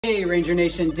Hey Ranger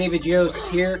Nation, David Yost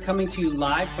here, coming to you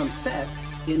live from set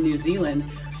in New Zealand,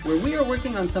 where we are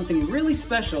working on something really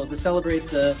special to celebrate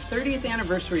the 30th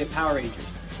anniversary of Power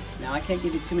Rangers. Now I can't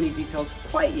give you too many details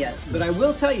quite yet, but I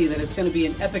will tell you that it's going to be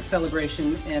an epic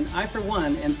celebration, and I for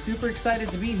one am super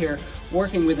excited to be here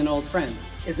working with an old friend.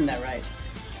 Isn't that right?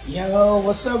 Yo,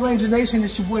 what's up Ranger Nation?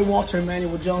 It's your boy Walter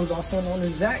Emmanuel Jones, also known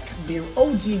as Zach, the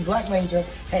OG Black Ranger.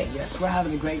 Hey, yes, we're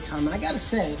having a great time, and I gotta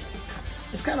say,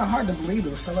 it's kind of hard to believe that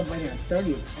we're celebrating our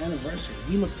 30th anniversary.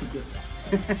 We look too good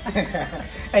for that.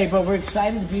 Hey, but we're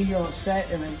excited to be here on set,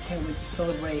 and I can't wait to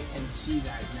celebrate and see you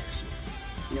guys next year.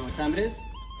 You know what time it is?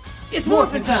 It's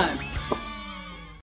morphin' time!